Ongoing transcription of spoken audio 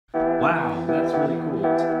Wow, that's really cool.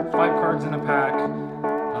 5 cards in a pack.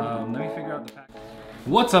 Let me figure out the pack.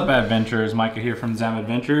 What's up, adventurers? Micah here from Zam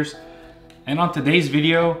Adventures. And on today's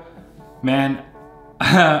video, man,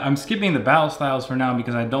 I'm skipping the Battle Styles for now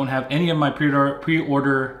because I don't have any of my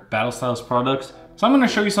pre-order Battle Styles products. So I'm going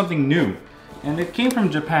to show you something new. And it came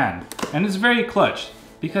from Japan. And it's very clutch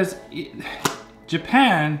because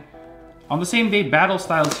Japan, on the same day Battle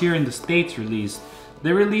Styles here in the States released,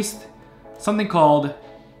 they released something called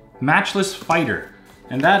Matchless Fighter.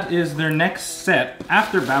 And that is their next set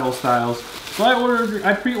after Battle Styles. So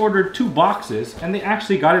I pre-ordered 2 boxes and they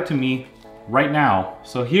actually got it to me right now.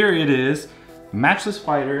 So here it is, Matchless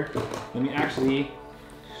Fighter. Let me actually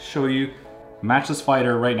show you Matchless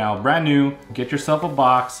Fighter right now, brand new. Get yourself a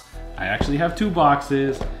box. I actually have 2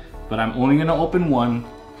 boxes, but I'm only gonna open one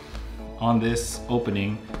on this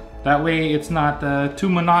opening. That way it's not too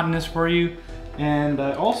monotonous for you. And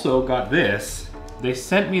I also got this. They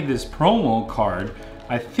sent me this promo card.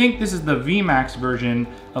 I think this is the VMAX version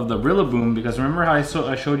of the Rillaboom, because remember how I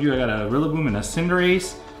showed you I got a Rillaboom and a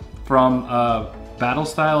Cinderace from Battle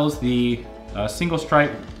Styles, the Single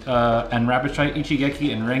Strike and Rapid Strike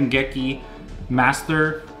Ichigeki and Rengeki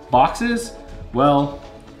Master boxes? Well,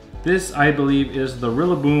 this I believe is the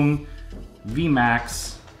Rillaboom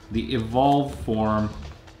VMAX, the evolved form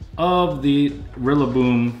of the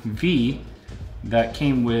Rillaboom V that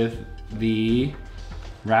came with the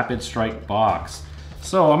Rapid Strike box.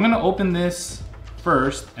 So I'm gonna open this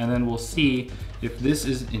first and then we'll see if this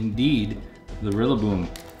is indeed the Rillaboom.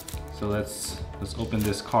 So let's open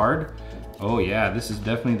this card. Oh yeah, this is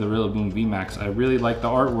definitely the Rillaboom VMAX. I really like the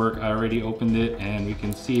artwork. I already opened it and we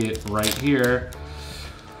can see it right here.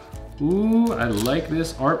 Ooh, I like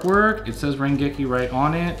this artwork. It says Rengeki right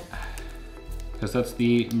on it, because that's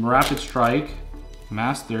the Rapid Strike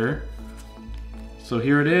Master. So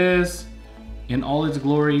here it is in all its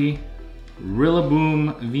glory,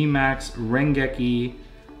 Rillaboom VMAX Rengeki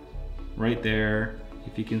right there.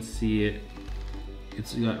 If you can see it,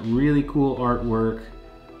 it's got really cool artwork.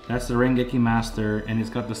 That's the Rengeki Master, and it's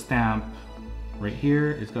got the stamp right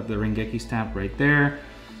here. It's got the Rengeki stamp right there.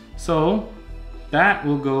 So that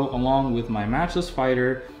will go along with my Matchless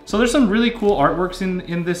Fighter. So there's some really cool artworks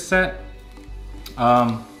in this set.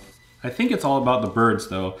 I think it's all about the birds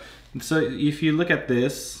though. So if you look at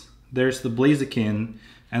this, there's the Blaziken,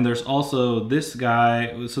 and there's also this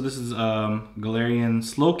guy. So this is Galarian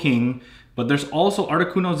Slowking, but there's also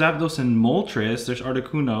Articuno, Zapdos, and Moltres. There's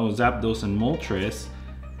Articuno, Zapdos, and Moltres,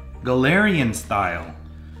 Galarian style.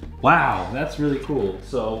 Wow, that's really cool.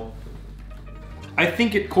 So I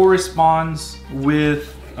think it corresponds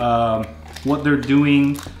with what they're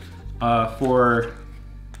doing for,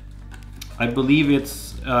 I believe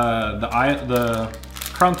it's the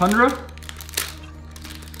Crown Tundra.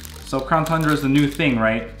 So Crown Tundra is the new thing,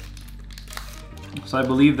 right? So I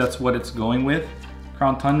believe that's what it's going with.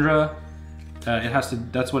 Crown Tundra,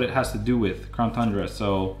 that's what it has to do with, Crown Tundra.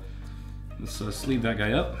 So let's leave that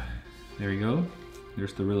guy up. There we go.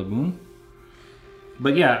 There's the Rillaboom.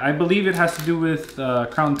 But yeah, I believe it has to do with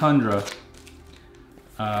Crown Tundra.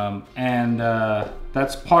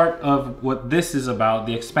 That's part of what this is about,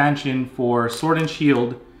 the expansion for Sword and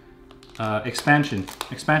Shield expansion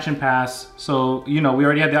pass. So, you know, we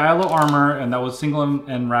already had the ILO armor, and that was single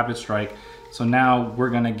and Rapid Strike. So now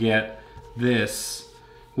we're gonna get this,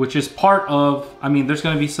 which is part of, I mean, there's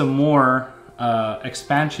gonna be some more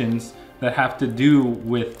expansions that have to do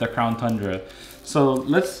with the Crown Tundra. So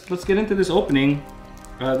let's get into this opening.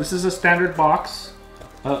 This is a standard box,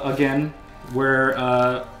 again,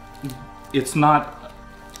 where it's not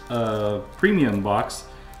a premium box.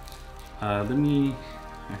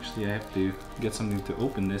 Actually, I have to get something to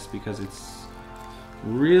open this because it's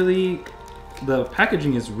really, the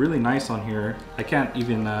packaging is really nice on here. I can't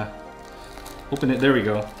even open it. There we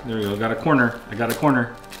go. There we go. Got a corner. I got a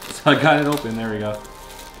corner. So I got it open. There we go.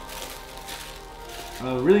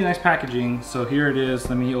 Really nice packaging. So here it is.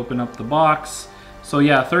 Let me open up the box. So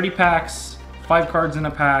yeah, 30 packs, 5 cards in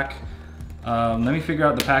a pack. Let me figure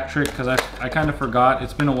out the pack trick because I kind of forgot.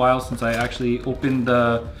 It's been a while since I actually opened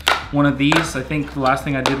one of these. I think the last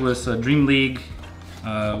thing I did was Dream League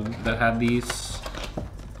that had these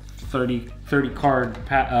 30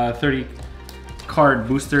 card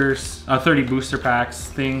boosters, 30 booster packs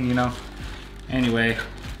thing, you know. Anyway,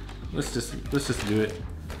 let's just do it.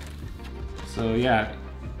 So yeah,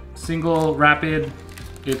 single Rapid.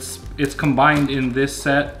 It's combined in this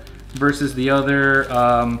set versus the other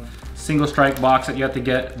single strike box that you have to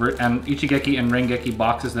get, and Ichigeki and Rengeki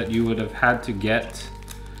boxes that you would have had to get.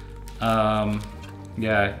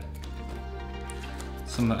 Yeah,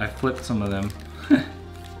 I flipped some of them.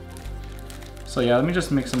 So yeah, let me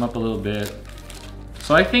just mix them up a little bit.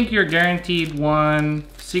 So I think you're guaranteed one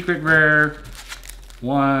secret rare,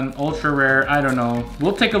 one ultra rare, I don't know.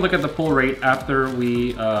 We'll take a look at the pull rate after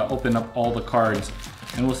we open up all the cards,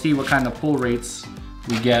 and we'll see what kind of pull rates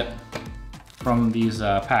we get from these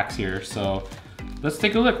packs here. So let's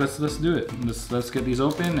take a look. Let's do it. Let's get these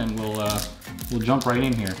open, and we'll jump right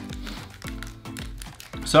in here.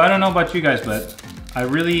 So I don't know about you guys, but I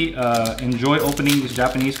really enjoy opening these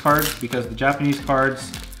Japanese cards because the Japanese cards,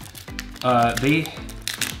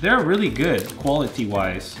 they're really good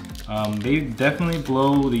quality-wise. They definitely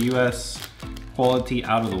blow the US quality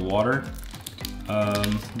out of the water.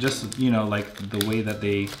 Just, you know, like the way that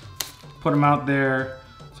they put them out there.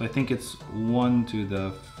 So I think it's one to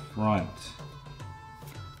the front.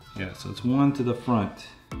 Yeah, so it's one to the front.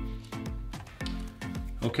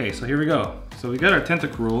 Okay, so here we go. So we got our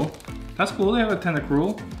Tentacruel. That's cool, they have a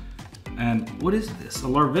Tentacruel. And what is this, a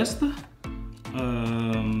Larvesta?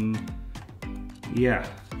 Yeah.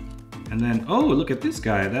 And then, oh, look at this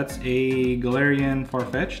guy. That's a Galarian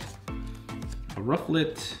Farfetch'd. A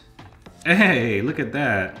Rufflet. Hey, look at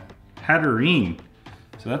that. Hatterene.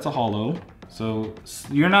 So that's a holo. So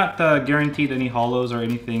you're not guaranteed any holos or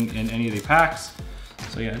anything in any of the packs.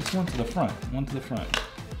 So yeah, just one to the front, one to the front.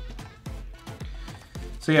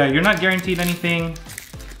 So yeah, you're not guaranteed anything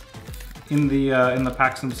in the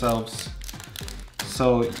packs themselves.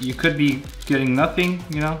 So you could be getting nothing,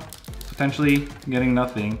 you know, potentially getting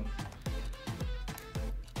nothing.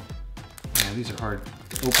 Yeah, these are hard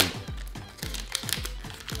to open.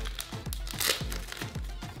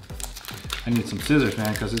 I need some scissors,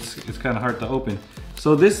 man, because it's kind of hard to open.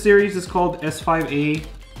 So this series is called S5A.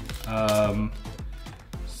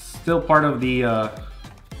 Still part of the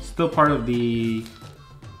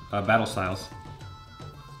battle styles.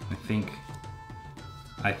 I think.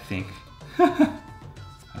 A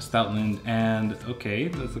Stoutland, and okay,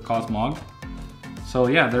 that's a Cosmog. So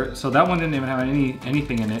yeah, so that one didn't even have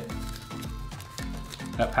anything in it.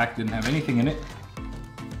 That pack didn't have anything in it.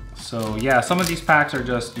 So yeah, some of these packs are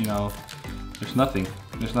just, you know, there's nothing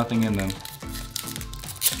in them.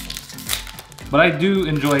 But I do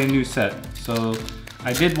enjoy a new set. So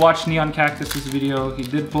I did watch Neon Cactus's video. He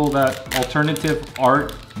did pull that alternative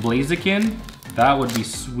art Blaziken. That would be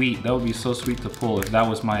sweet. That would be so sweet to pull if that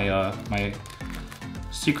was my my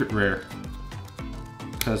secret rare.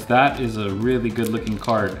 Because that is a really good looking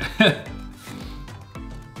card.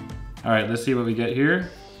 Alright, let's see what we get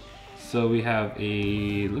here. So we have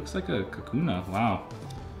a, looks like a Kakuna, wow.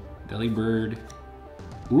 Delibird.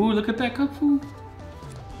 Ooh, look at that Kung-Fu.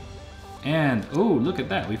 And, oh, look at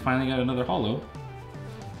that, we finally got another holo.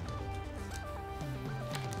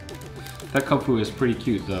 That Kung-Fu is pretty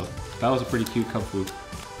cute though. That was a pretty cute Kung-Fu.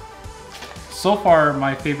 So far,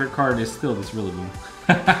 my favorite card is still this Rillaboom.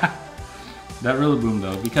 That Rillaboom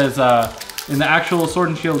though, because in the actual Sword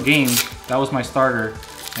and Shield game, that was my starter.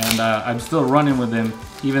 And I'm still running with him,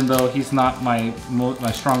 even though he's not my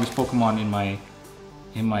strongest Pokemon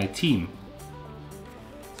in my team.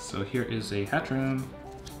 So here is a Hatterene,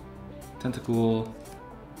 Tentacool.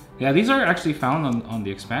 Yeah, these are actually found on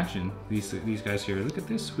the expansion. These guys here. Look at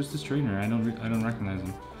this. Who's this trainer? I don't recognize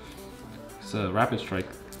him. It's a Rapid Strike.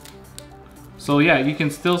 So yeah, you can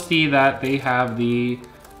still see that they have the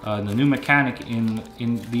new mechanic in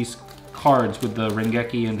these cards with the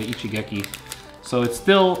Rengeki and the Ichigeki. So it's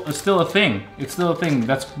still a thing. It's still a thing.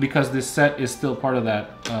 That's because this set is still part of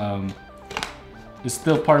that. It's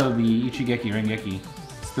still part of the Ichigeki Rengeki.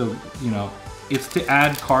 Still, you know, it's to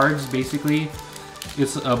add cards basically.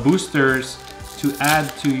 It's boosters to add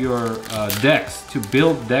to your decks, to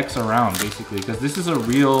build decks around basically. Because this is a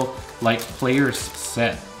real like player's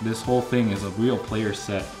set. This whole thing is a real player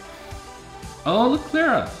set. Oh, look,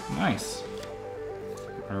 Clara, nice.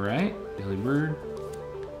 All right, Delibird.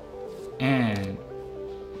 And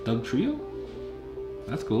Doug Trio?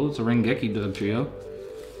 That's cool, it's a Rengeki Doug Trio.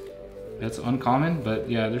 That's uncommon, but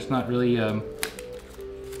yeah, there's not really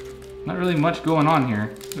much going on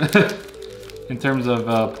here in terms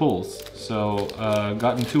of pulls. So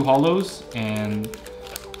gotten 2 holos and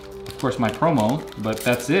of course my promo, but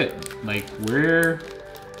that's it. Like, where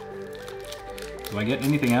do I get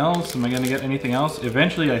anything else? Am I gonna get anything else?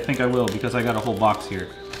 Eventually I think I will, because I got a whole box here.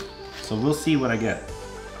 So we'll see what I get.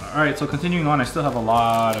 Alright, so continuing on, I still have a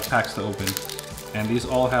lot of packs to open. And these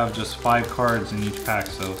all have just 5 cards in each pack,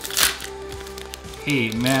 so... Hey,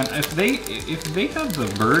 man, if they have the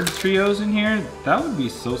bird trios in here, that would be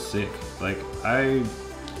so sick. Like, I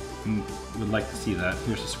would like to see that.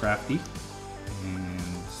 Here's a Scrafty. And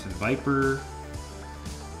a Viper.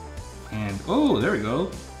 And, oh, there we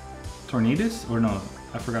go. Tornadus? Or no,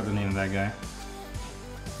 I forgot the name of that guy.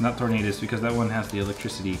 not Tornadus, because that one has the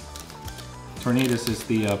electricity. Tornadus is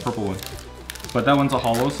the purple one. But that one's a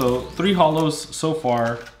holo, so 3 holos so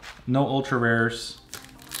far. No ultra rares.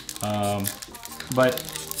 But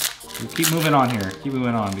we keep moving on here. Keep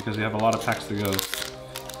moving on because we have a lot of packs to go.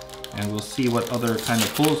 And we'll see what other kind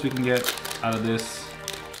of pulls we can get out of this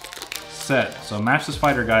set. So Matchless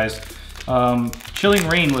Fighter, guys. Chilling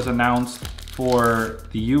Reign was announced for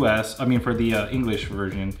the US, I mean for the English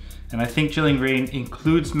version. And I think Chilling Reign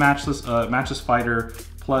includes Matchless Fighter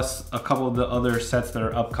plus a couple of the other sets that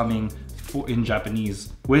are upcoming in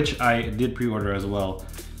Japanese, which I did pre-order as well.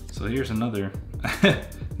 So here's another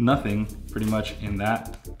nothing pretty much in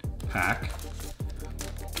that pack.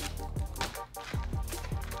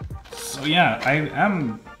 So yeah, I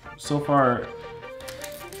am so far,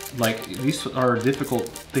 like, these are difficult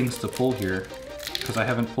things to pull here because I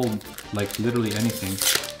haven't pulled like literally anything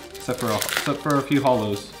except for a few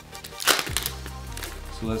holos.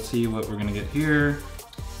 So let's see what we're gonna get here.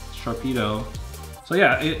 Sharpedo. So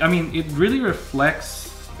yeah, I mean, it really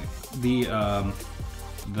reflects the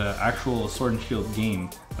actual Sword and Shield game,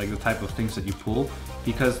 like the type of things that you pull,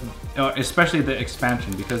 because especially the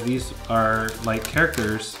expansion, because these are like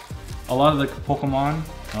characters. A lot of the Pokemon,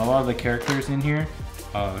 a lot of the characters in here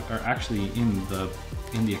are actually in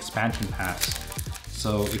the expansion pass.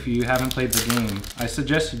 So if you haven't played the game, I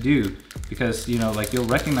suggest you do, because you know, like, you'll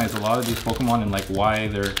recognize a lot of these Pokemon and like why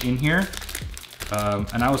they're in here.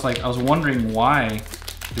 And I was wondering why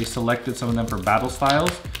they selected some of them for battle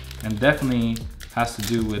styles, and definitely has to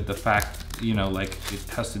do with the fact, you know, like, it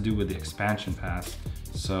has to do with the expansion pass.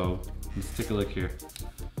 So let's take a look here.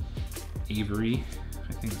 Avery,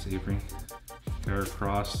 I think it's Avery.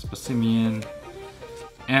 Heracross, Passimian,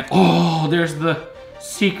 and oh, there's the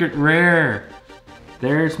secret rare.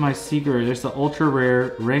 There's my secret. There's the ultra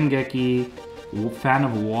rare Rengeki, Fan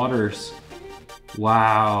of Waters.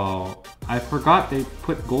 Wow, I forgot they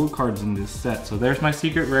put gold cards in this set. So there's my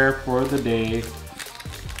secret rare for the day.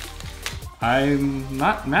 I'm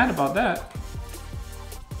not mad about that.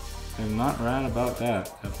 I'm not mad about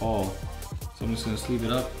that at all. So I'm just gonna sleeve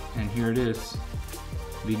it up, and here it is.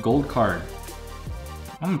 The gold card.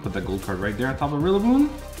 I'm gonna put that gold card right there on top of Rillaboom.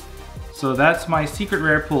 So that's my secret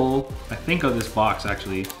rare pull, I think, of this box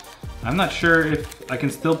actually. I'm not sure if I can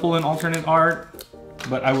still pull an alternate art,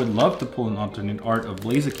 but I would love to pull an alternate art of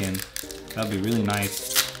Blaziken. That'd be really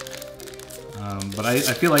nice. But I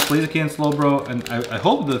feel like Blaziken, Slowbro, and I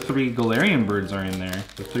hope the 3 Galarian birds are in there.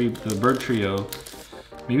 The bird trio.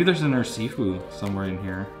 Maybe there's an Urshifu somewhere in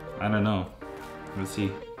here. I don't know. Let's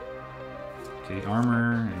see. Okay,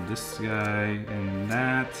 armor, and this guy, and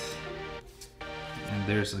that. And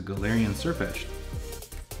there's a Galarian Sirfetch'd.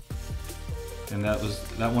 And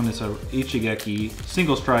that one is a Ichigeki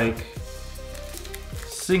single strike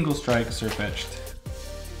Sirfetch'd.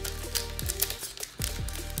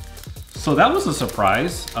 So that was a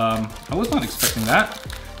surprise. I was not expecting that,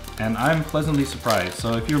 and I'm pleasantly surprised.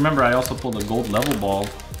 So if you remember, I also pulled a gold level ball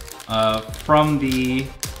from the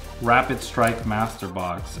Rapid Strike Master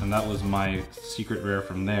Box, and that was my secret rare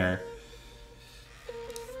from there.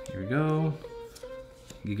 Here we go.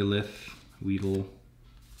 Gigalith, Weedle,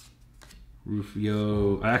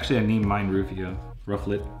 Rufio. Actually, I named mine Rufio.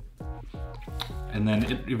 Rufflet. And then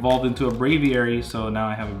it evolved into a Braviary, so now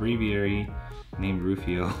I have a Braviary named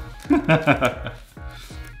Rufio. They're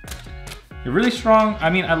really strong.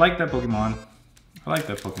 I mean, I like that Pokemon.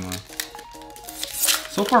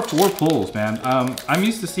 So far, 4 pulls, man. I'm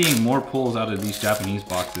used to seeing more pulls out of these Japanese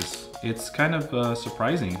boxes. It's kind of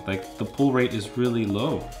surprising. Like, the pull rate is really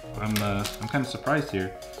low. I'm kind of surprised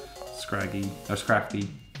here. Scraggy, or Scrafty,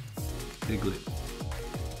 Piglet,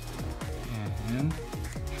 and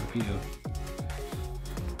Sharpedo.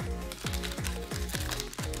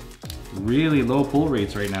 Really low pull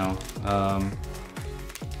rates right now.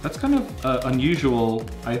 That's kind of unusual.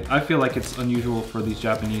 I feel like it's unusual for these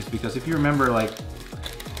Japanese, because if you remember, like,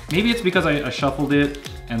 maybe it's because I shuffled it,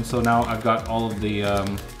 and so now I've got all of the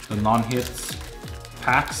non-hits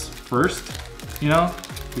packs first, you know,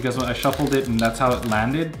 because when I shuffled it and that's how it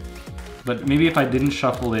landed. But maybe if I didn't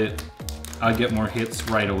shuffle it, I'd get more hits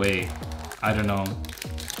right away. I don't know.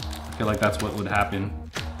 I feel like that's what would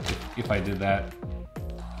happen if I did that.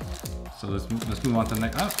 So let's move on to the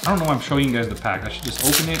next. I don't know why I'm showing you guys the pack. I should just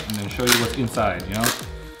open it and then show you what's inside, you know?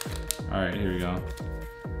 All right, here we go.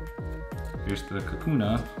 Here's the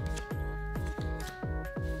Kakuna.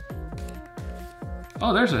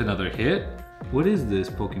 Oh, there's another hit. What is this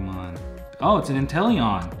Pokemon? Oh, it's an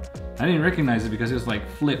Inteleon. I didn't recognize it because it was like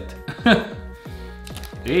flipped.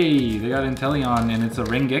 Hey, they got Inteleon, and it's a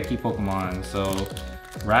Rengeki Pokemon. So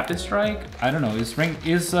Rapid Strike? I don't know. Is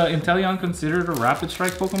Inteleon considered a Rapid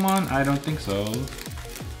Strike Pokemon? I don't think so.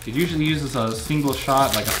 It usually uses a single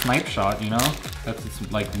shot, like a snipe shot, you know? That's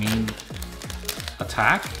its like main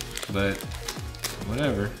attack, but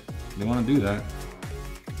whatever. They want to do that.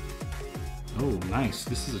 Oh, nice.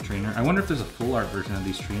 This is a trainer. I wonder if there's a full art version of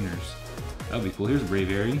these trainers. That would be cool. Here's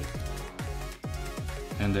Braviary.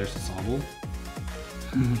 And there's Sobble.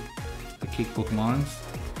 The cake Pokemons.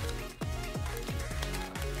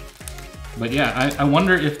 But yeah, I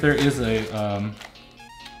wonder if there is a,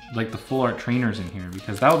 like the full art trainers in here,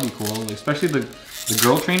 because that would be cool. Especially the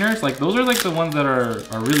girl trainers. Like those are like the ones that are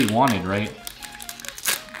really wanted, right?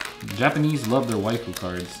 The Japanese love their waifu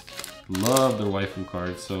cards. Love their waifu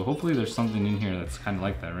cards. So hopefully there's something in here that's kind of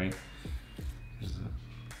like that, right? There's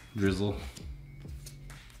a Drizzle.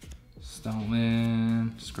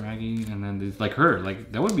 Stoutland, Scraggy, and then there's like her.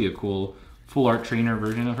 Like that would be a cool full art trainer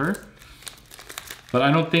version of her. But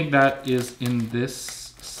I don't think that is in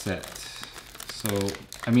this set. So,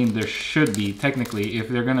 I mean, there should be, technically, if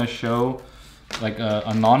they're gonna show like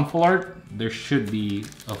a non-full art, there should be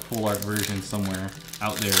a full art version somewhere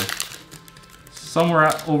out there. Somewhere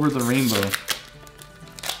out over the rainbow.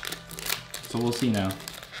 So we'll see now.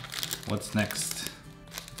 What's next?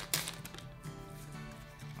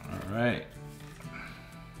 All right.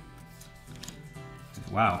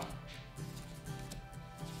 Wow.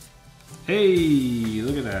 Hey,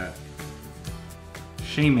 look at that.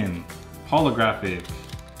 Shaman, holographic.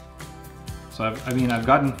 So I've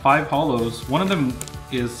gotten 5 holos. One of them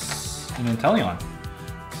is an Inteleon.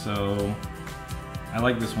 So I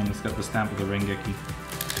like this one. It's got the stamp of the Rengeki.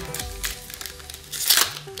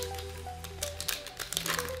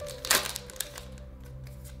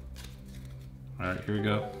 All right, here we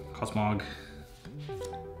go. Cosmog.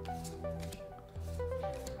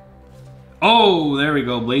 Oh, there we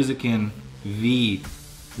go. Blaziken V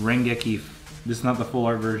Rengeki. This is not the full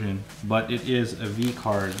art version, but it is a V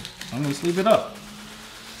card. I'm gonna sleeve it up.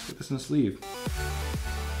 Put this in the sleeve.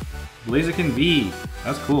 Blaziken V.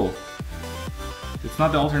 That's cool. It's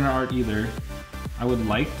not the alternate art either. I would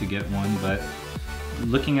like to get one, but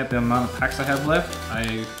looking at the amount of packs I have left,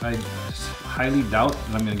 I highly doubt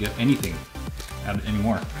that I'm gonna get anything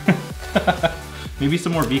anymore. Maybe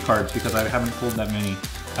some more V cards because I haven't pulled that many.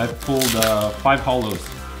 I've pulled 5 holos,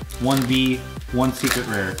 1 V, 1 secret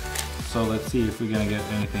rare. So let's see if we're gonna get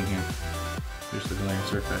anything here. Here's the Galarian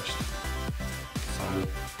Surfetched. Solid.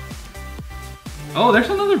 Oh, there's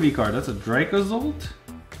another V card. That's a Dracozolt.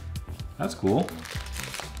 That's cool.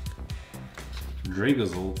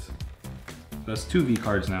 Dracozolt. That's 2 V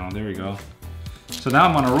cards now. There we go. So now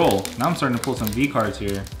I'm on a roll. Now I'm starting to pull some V cards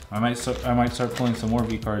here. I might start pulling some more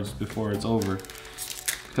V cards before it's over.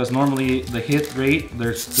 Because normally the hit rate,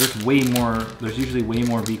 there's way more. There's usually way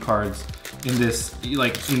more V cards in this,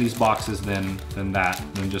 like in these boxes than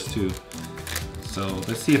just 2. So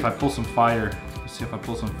let's see if I pull some fire. Let's see if I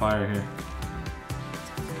pull some fire here.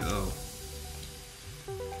 Let's go.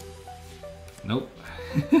 Nope.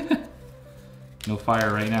 No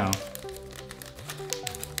fire right now.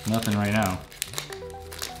 Nothing right now.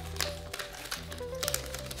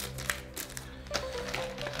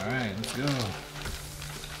 All right, let's go.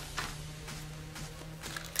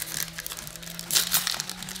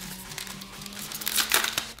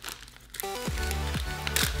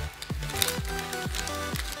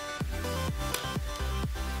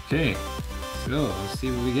 Okay, so let's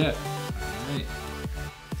see what we get. All right.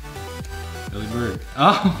 Billy Bird.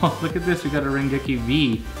 Oh, look at this. We got a Rengeki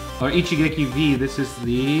V, or Ichigeki V. This is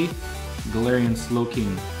the Galarian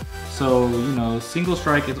Slowking. So, you know, single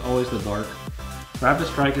strike is always the dark. Rapid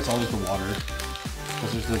strike is always the water.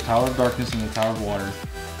 Because there's the Tower of Darkness and the Tower of Water.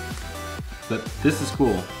 But this is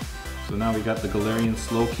cool. So now we got the Galarian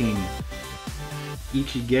Slowking.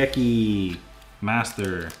 Ichigeki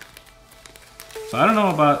Master. So I don't know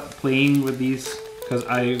about playing with these because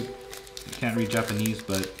I can't read Japanese,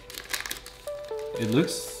 but it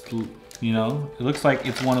looks, you know, it looks like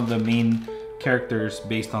it's one of the main characters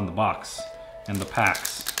based on the box and the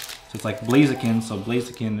packs. So it's like Blaziken, so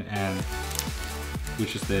Blaziken, and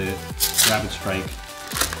which is the Rapid Strike,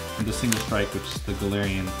 and the Single Strike, which is the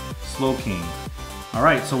Galarian Slowking. All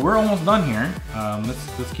right, so we're almost done here.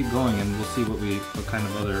 Let's keep going and we'll see what kind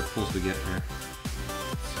of other pulls we get here.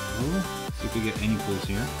 So, see if we get any pulls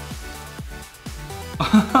here.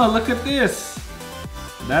 Look at this!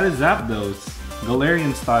 That is Zapdos.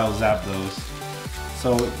 Galarian style Zapdos.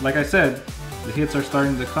 So, like I said, the hits are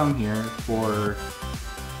starting to come here for,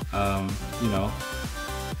 you know,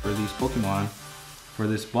 for these Pokemon, for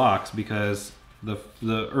this box, because the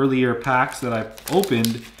earlier packs that I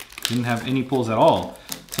opened didn't have any pulls at all.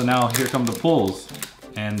 So now here come the pulls.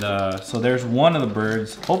 And so there's one of the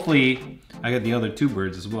birds. Hopefully I get the other two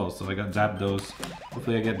birds as well. So I got Zapdos.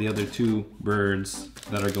 Hopefully I get the other two birds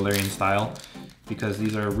that are Galarian style, because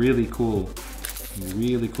these are really cool.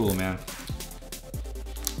 Really cool, man.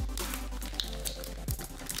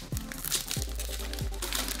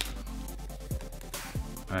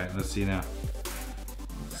 Alright, let's see now.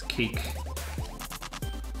 It's cake.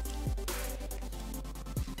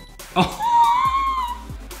 Oh!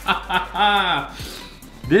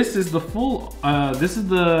 This is the full, this is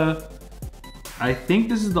the, I think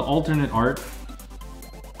this is the alternate art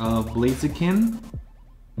of Blaziken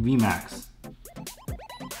VMAX.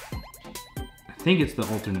 I think it's the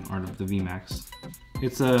alternate art of the VMAX.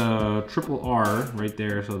 It's a triple R right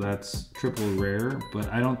there, so that's triple rare, but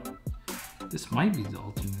I don't, this might be the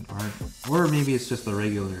alternate art, or maybe it's just the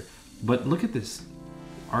regular. But look at this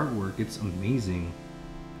artwork, it's amazing.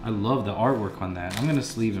 I love the artwork on that. I'm gonna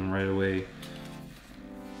sleeve him right away.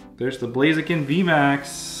 There's the Blaziken VMAX.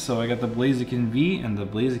 So I got the Blaziken V and the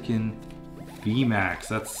Blaziken VMAX.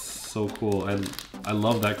 That's so cool. I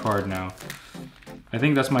love that card now. I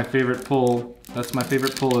think that's my favorite pull. That's my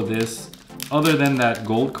favorite pull of this, other than that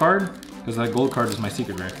gold card, because that gold card is my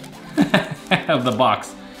secret rare of the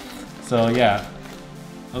box. So yeah,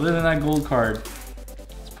 other than that gold card,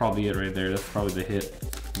 that's probably it right there. That's probably the hit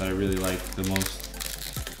that I really like the most.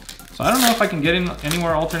 So I don't know if I can get in any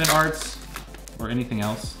more alternate arts or anything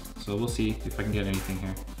else. So we'll see if I can get anything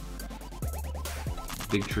here.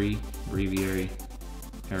 Big Tree, Breviary,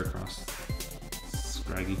 Heracross,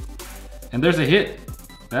 Scraggy. And there's a hit!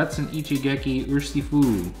 That's an Ichigeki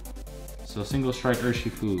Urshifu. So single strike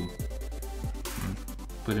Urshifu.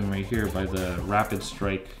 Put him right here by the Rapid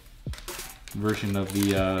Strike version of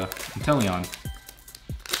the Inteleon.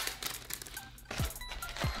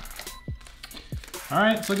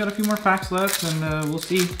 Alright, so I got a few more packs left, and we'll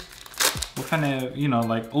see what kind of, you know,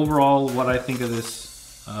 like overall what I think of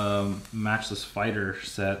this Matchless Fighter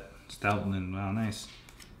set. Stoutland, wow, nice.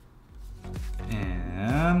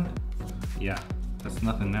 And yeah, that's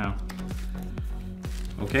nothing now.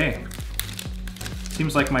 Okay.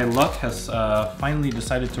 Seems like my luck has finally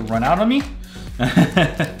decided to run out on me.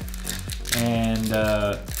 And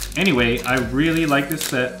anyway, I really like this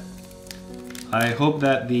set. I hope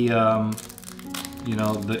that the you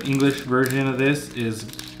know, the English version of this is,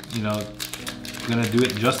 you know, gonna do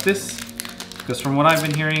it justice. Because from what I've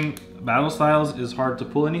been hearing, Battle Styles is hard to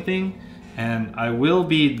pull anything, and I will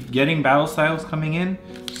be getting Battle Styles coming in.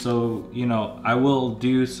 So, you know, I will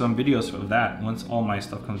do some videos of that once all my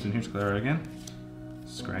stuff comes in. Here's Clara again.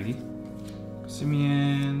 Scraggy.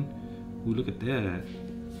 Simeon. Ooh, look at that.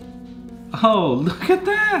 Oh, look at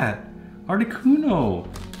that! Articuno.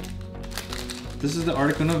 This is the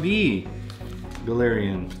Articuno V.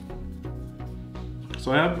 Galarian.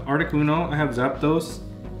 So I have Articuno, I have Zapdos,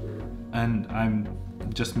 and I'm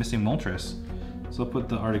just missing Moltres. So I'll put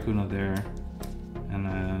the Articuno there,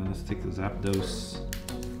 and let's take the Zapdos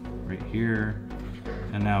right here.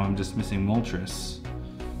 And now I'm just missing Moltres.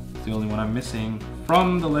 It's the only one I'm missing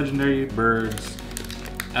from the legendary birds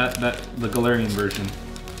at the Galarian version.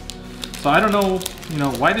 So I don't know, you know,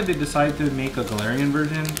 why did they decide to make a Galarian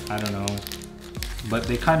version? I don't know. But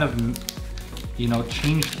they kind of, you know,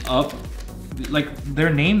 changed up, like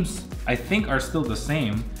their names I think are still the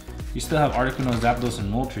same. You still have Articuno, Zapdos,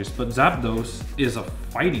 and Moltres, but Zapdos is a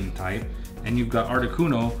fighting type, and you've got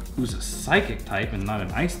Articuno, who's a psychic type and not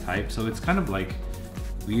an ice type. So it's kind of like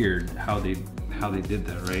weird how they did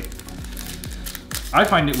that, right? I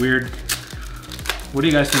find it weird. What do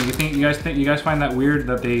you guys think? You guys find that weird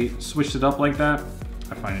that they switched it up like that?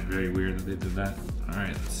 I find it very weird that they did that. All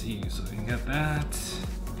right, let's see. So we can get that.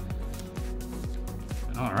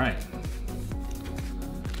 All right.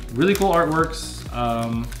 Really cool artworks.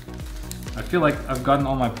 I feel like I've gotten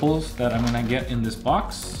all my pulls that I'm gonna get in this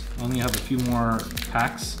box. I only have a few more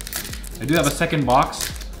packs. I do have a second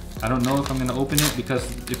box. I don't know if I'm gonna open it, because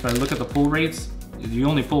if I look at the pull rates, you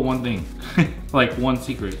only pull one thing, like one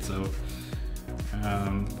secret. So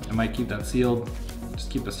I might keep that sealed. Just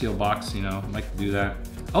keep a sealed box, you know. I like to do that.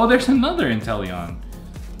 Oh, there's another Inteleon.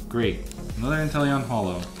 Great, another Inteleon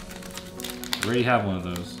Holo. Already have one of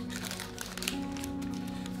those.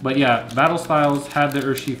 But yeah, Battle Styles had the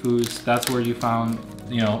Urshifus. That's where you found,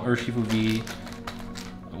 you know, Urshifu V.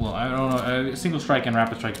 Well, I don't know, Single Strike and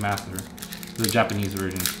Rapid Strike Master, the Japanese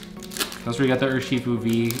version. That's where you got the Urshifu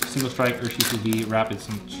V, Single Strike, Urshifu V, Rapid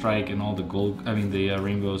Strike, and all the gold, I mean the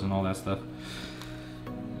rainbows and all that stuff.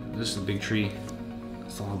 This is a big tree.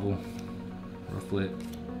 Soluble, Rufflet,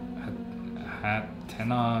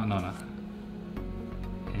 Hatena, no.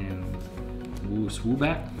 And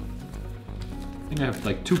Swoobat. I think I have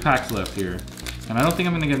like 2 packs left here. And I don't think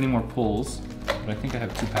I'm gonna get any more pulls, but I think I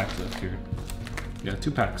have 2 packs left here. Yeah,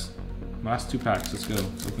 2 packs. Last 2 packs, let's go.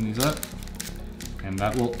 Let's open these up. And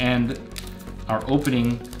that will end our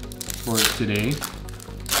opening for today.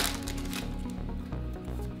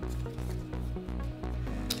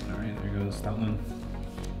 All right, there goes that one.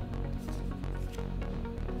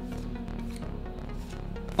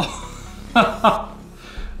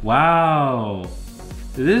 Wow.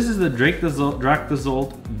 This is the Drakdazolt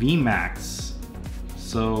VMAX.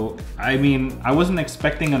 So, I mean, I wasn't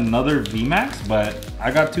expecting another VMAX, but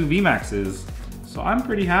I got 2 VMAXs. So I'm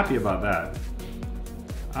pretty happy about that.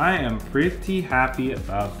 I am pretty happy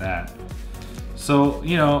about that. So,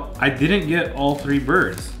 you know, I didn't get all 3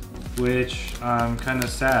 birds, which I'm kind of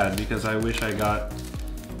sad because I wish I got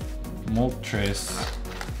Moltres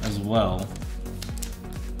as well.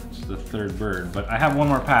 It's the 3rd bird, but I have 1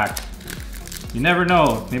 more pack. You never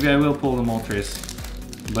know, maybe I will pull the Moltres,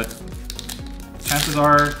 but chances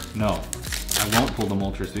are, no. I won't pull the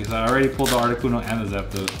Moltres because I already pulled the Articuno and the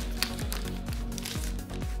Zapdos.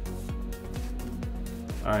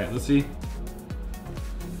 Alright, let's see.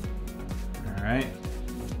 Alright.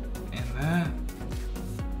 And that.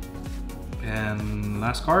 And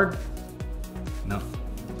last card? No.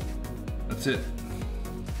 That's it.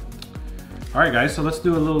 Alright guys, so let's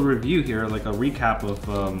do a little review here, like a recap of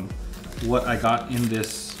what I got in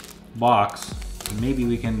this box. Maybe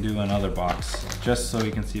we can do another box, just so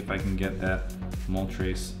we can see if I can get that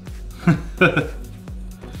Moltres.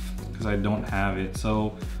 Because I don't have it.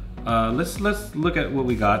 So let's look at what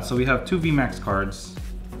we got. So we have 2 VMAX cards,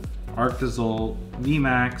 Arctozolt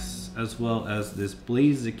VMAX, as well as this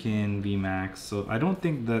Blaziken VMAX. So I don't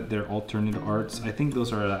think that they're alternate arts. I think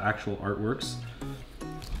those are the actual artworks.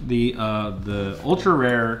 The ultra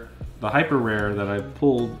rare, the hyper rare that I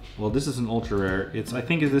pulled, well, this is an ultra rare. I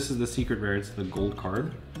think this is the secret rare. It's the gold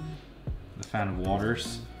card, the Fan of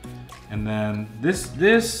Waters. And then this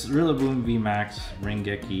Rillaboom VMAX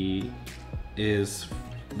Rengeki is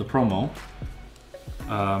the promo.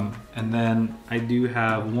 And then I do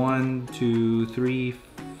have 1, 2, 3,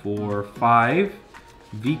 4, 5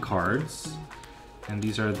 V cards. And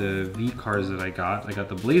these are the V cards that I got. I got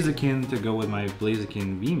the Blaziken to go with my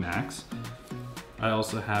Blaziken VMAX. I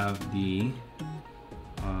also have the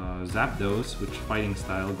Zapdos, which fighting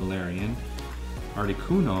style Galarian.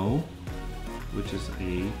 Articuno, which is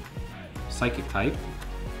a psychic type.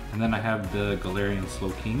 And then I have the Galarian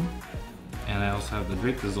Slowking. And I also have the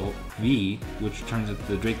Drakdazolt V, which turns into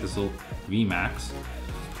the Drakdazolt VMAX.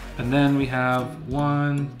 And then we have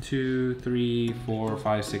 1, 2, 3, 4,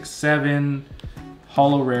 5, 6, 7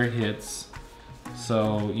 holo rare hits.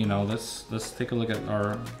 So, you know, let's take a look at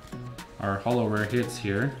our holo rare hits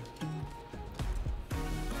here.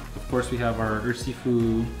 Of course, we have our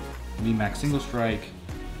Urshifu VMAX Single Strike.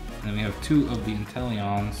 And then we have 2 of the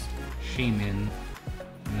Inteleons, Shaman.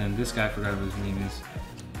 And then this guy, I forgot what his name is.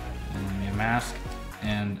 And then a Mask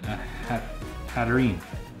and a Hatterene.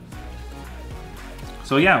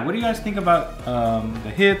 So yeah, what do you guys think about the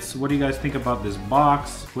hits? What do you guys think about this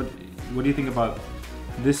box? What do you think about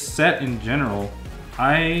this set in general?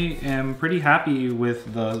 I am pretty happy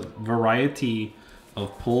with the variety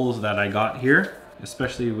of pulls that I got here,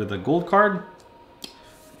 especially with the gold card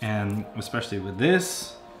and especially with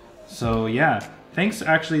this. So yeah, thanks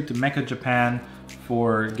actually to Mecha Japan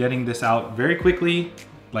for getting this out very quickly,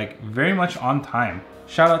 like very much on time.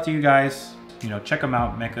 Shout out to you guys. You know, check them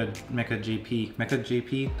out, mechajp.com.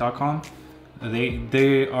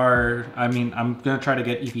 They are, I mean, I'm gonna try to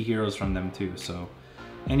get EP Heroes from them too. So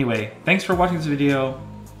anyway, thanks for watching this video.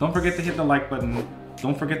 Don't forget to hit the like button.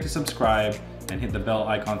 Don't forget to subscribe and hit the bell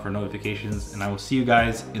icon for notifications. And I will see you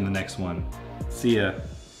guys in the next one. See ya.